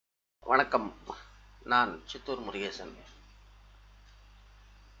வணக்கம். நான் சித்தூர் முருகேசன்.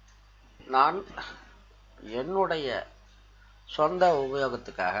 நான் என்னுடைய சொந்த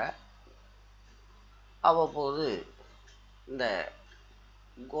உபயோகத்துக்காக அவ்வப்போது இந்த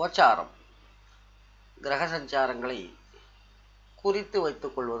கோச்சாரம் கிரக சஞ்சாரங்களை குறித்து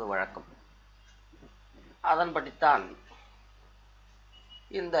வைத்துக் கொள்வது வழக்கம். அதன்படித்தான்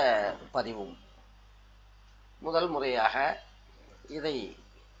இந்த பதிவும். முதல் முறையாக இதை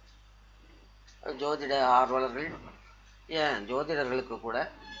ஜோதிட ஆர்வலர்கள், ஏன் ஜோதிடர்களுக்கு கூட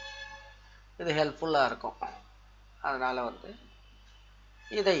இது ஹெல்ப்ஃபுல்லாக இருக்கும். அதனால்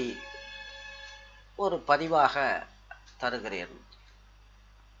இதை ஒரு பதிவாக தருகிறேன்.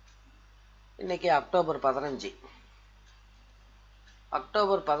 இன்னைக்கு அக்டோபர் 15.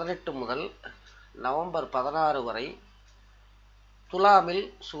 அக்டோபர் 18 முதல் நவம்பர் 16 வரை துலாமில்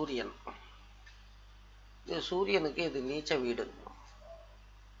சூரியன். இது சூரியனுக்கு இது நீச்ச வீடு.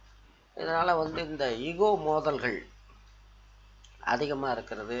 இதனால் இந்த ஈகோ மோதல்கள் அதிகமாக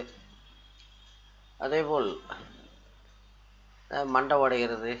இருக்கிறது. அதேபோல் மண்டை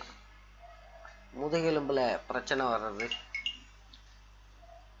உடைகிறது, முதுகெலும்பில் பிரச்சனை வர்றது,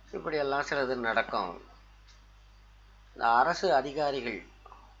 இப்படியெல்லாம் சிலது நடக்கும். இந்த அரசு அதிகாரிகள்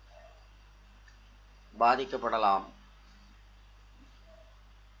பாதிக்கப்படலாம்.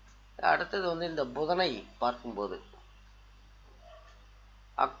 அடுத்தது இந்த புதனை பார்க்கும்போது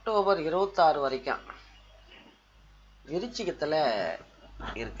அக்டோபர் 26 வரைக்கும் விருச்சிகத்தில்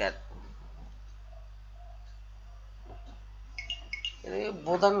இருக்கார். இது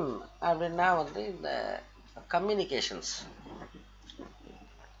புதன் அப்படின்னா இந்த கம்யூனிகேஷன்ஸ்,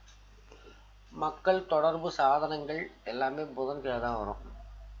 மக்கள் தொடர்பு சாதனங்கள் எல்லாமே புதன்கிழமை தான் வரும்.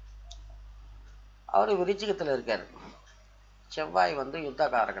 அவர் விருச்சிகத்தில் இருக்கார். செவ்வாய்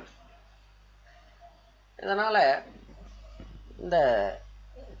யுத்தகாரகன். இதனால் இந்த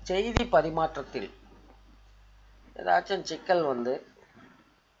செய்தி பரிமாற்றத்தில் ஏதாச்சும் சிக்கல்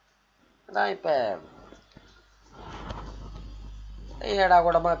அதான் இப்போ ஏடா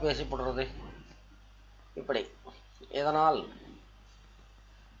கூடமாக பேசி போடுறது, இப்படி இதனால்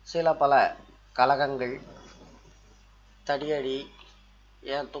சில பல கலகங்கள், தடியடி,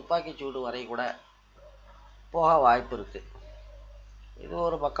 ஏன் துப்பாக்கி சூடு வரை கூட போக வாய்ப்பு இருக்குது. இது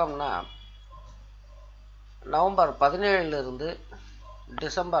ஒரு பக்கம்னா, நவம்பர் 17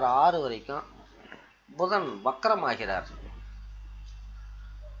 டிசம்பர் 6 வரைக்கும் புதன் வக்கரமாகிறார்.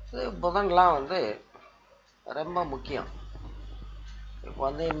 இது புதன்லாம் ரொம்ப முக்கியம்.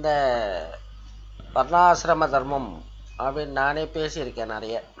 இப்போ இந்த வர்ணாசிரம தர்மம் அப்படின்னு நானே பேசியிருக்கேன்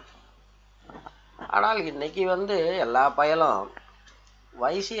நிறைய. ஆனால் இன்னைக்கு எல்லா பயலும்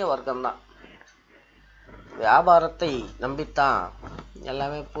வைசிய வர்க்கம்தான். வியாபாரத்தை நம்பித்தான்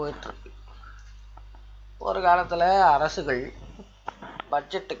எல்லாமே போயிட்டுருக்கு. ஒரு காலத்தில் அரசுகள்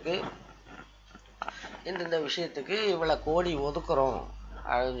பட்ஜெட்டுக்கு இந்த விஷயத்துக்கு இவ்வளோ கோடி ஒதுக்குறோம்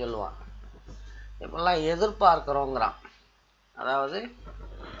அப்படின்னு சொல்லுவான். இப்பெல்லாம் எதிர்பார்க்குறோங்கிறான். அதாவது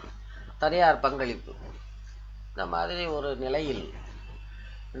தனியார் பங்களிப்பு. இந்த மாதிரி ஒரு நிலையில்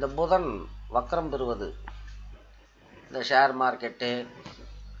இந்த புதன் வக்கரம் பெறுவது, இந்த ஷேர் மார்க்கெட்டு,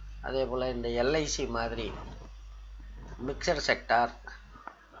 அதே போல் இந்த எல்ஐசி மாதிரி மிக்சர் செக்டார்,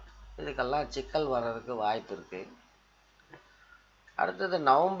 இதுக்கெல்லாம் சிக்கல் வர்றதுக்கு வாய்ப்பு இருக்குது. அடுத்தது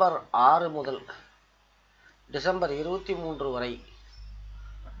நவம்பர் 6 முதல் டிசம்பர் 23 வரை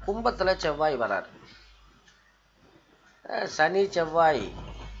கும்பத்தில் செவ்வாய் வரார். சனி செவ்வாய்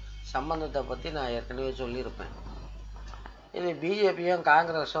சம்பந்தத்தை பற்றி நான் ஏற்கனவே சொல்லியிருப்பேன். இது பிஜேபியும்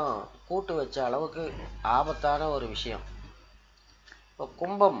காங்கிரஸும் கூட்டு வச்ச அளவுக்கு ஆபத்தான ஒரு விஷயம். இப்போ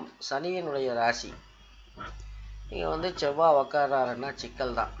கும்பம் சனியினுடைய ராசி. இங்கே செவ்வாய் உக்காராருன்னா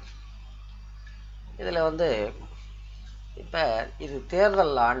சிக்கல் தான். இதில் இப்போ இது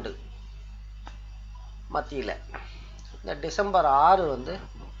தேர்தல் ஆண்டு மத்தியில் இந்த டிசம்பர் 6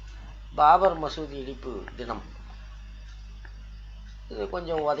 பாபர் மசூதி இடிப்பு தினம். இது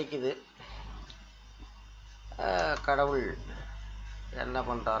கொஞ்சம் உதைக்குது. கடவுள் என்ன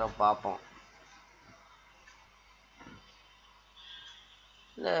பண்ணுறாரோ பார்ப்போம்.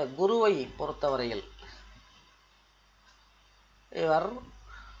 இந்த குருவை பொறுத்தவரையில் இவர்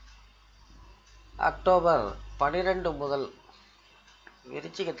அக்டோபர் 12 முதல்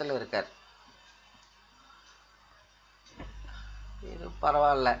விருச்சிகத்தில் இருக்கார். இது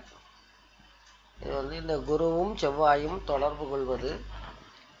பரவாயில்ல. இது இந்த குருவும் செவ்வாயும் தொடர்பு கொள்வது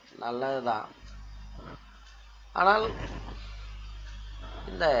நல்லது தான். ஆனால்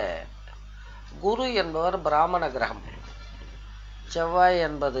இந்த குரு என்பவர் பிராமண கிரகம், செவ்வாய்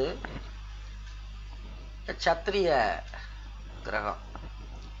என்பது சத்திரிய கிரகம்.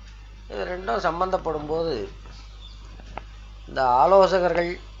 இது ரெண்டும் சம்பந்தப்படும் போது இந்த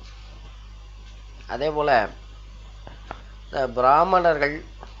ஆலோசகர்கள், அதே போல் இந்த பிராமணர்கள்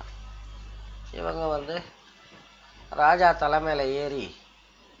இவங்க வந்து ராஜா தலைமையில் ஏறி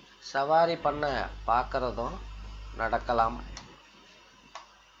சவாரி பண்ண பார்க்குறதும் நடக்கலாம்.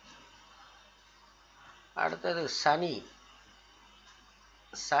 அடுத்தது சனி.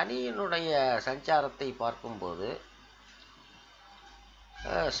 சனியினுடைய சஞ்சாரத்தை பார்க்கும்போது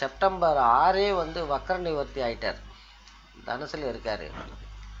செப்டம்பர் 6 வந்து வக்ர நிவர்த்தி ஆயிட்டார், தனுசில் இருக்கார்.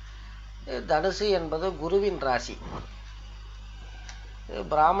 தனுசு என்பது குருவின் ராசி,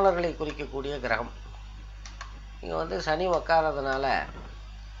 பிராமணர்களை குறிக்கக்கூடிய கிரகம். இங்கே வந்து சனி உக்காரதுனால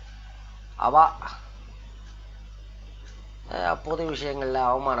பொது விஷயங்களில்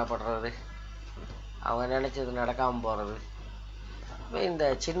அவமானப்படுறது, அவங்க நினச்சது நடக்காமல் போகிறது, இந்த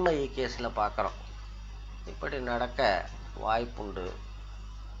சின்மயி கேஸில் பார்க்குறோம். இப்படி நடக்க வாய்ப்புண்டு.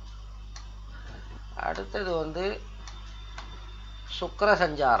 அடுத்தது வந்து சுக்கிர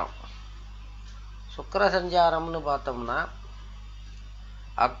சஞ்சாரம். சுக்கிர சஞ்சாரம்னு பார்த்தோம்னா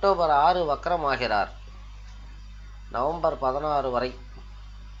அக்டோபர் 6 வக்ரம் ஆகிறார், நவம்பர் 16 வரை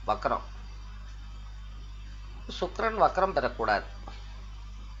வக்ரம். சுக்கிரன் வக்ரம் பெறக்கூடாது.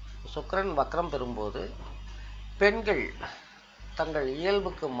 சுக்கிரன் வக்ரம் பெறும்போது பெண்கள் தங்கள்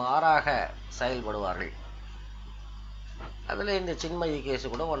இயல்புக்கு மாறாக செயல்படுவார்கள். அதில் இந்த சின்மயி கேஸு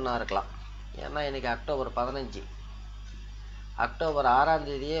கூட ஒன்றா இருக்கலாம். ஏன்னா இன்றைக்கி அக்டோபர் 15, அக்டோபர் 6ஆம்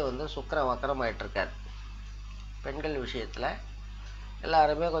தேதியே வந்து சுக்கிரன் வக்ரம் ஆகிட்டுருக்கார். பெண்கள் விஷயத்தில்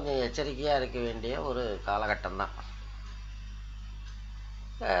எல்லாருமே கொஞ்சம் எச்சரிக்கையாக இருக்க வேண்டிய ஒரு காலகட்டம்தான்.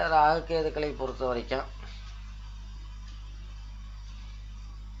 ராகு கேதுக்களை பொறுத்த வரைக்கும்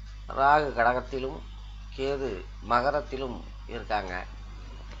ராகு கடகத்திலும் கேது மகரத்திலும் இருக்காங்க.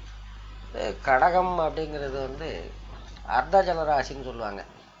 கடகம் அப்படிங்கிறது வந்து அர்த்த ஜலராசின்னு சொல்லுவாங்க,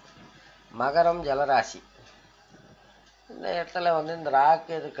 மகரம் ஜலராசி. இந்த இடத்துல வந்து இந்த ராகு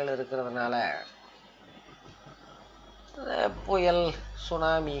கேதுக்கள் இருக்கிறதுனால புயல்,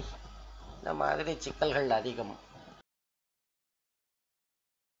 சுனாமி இந்த மாதிரி சிக்கல்கள் அதிகம்.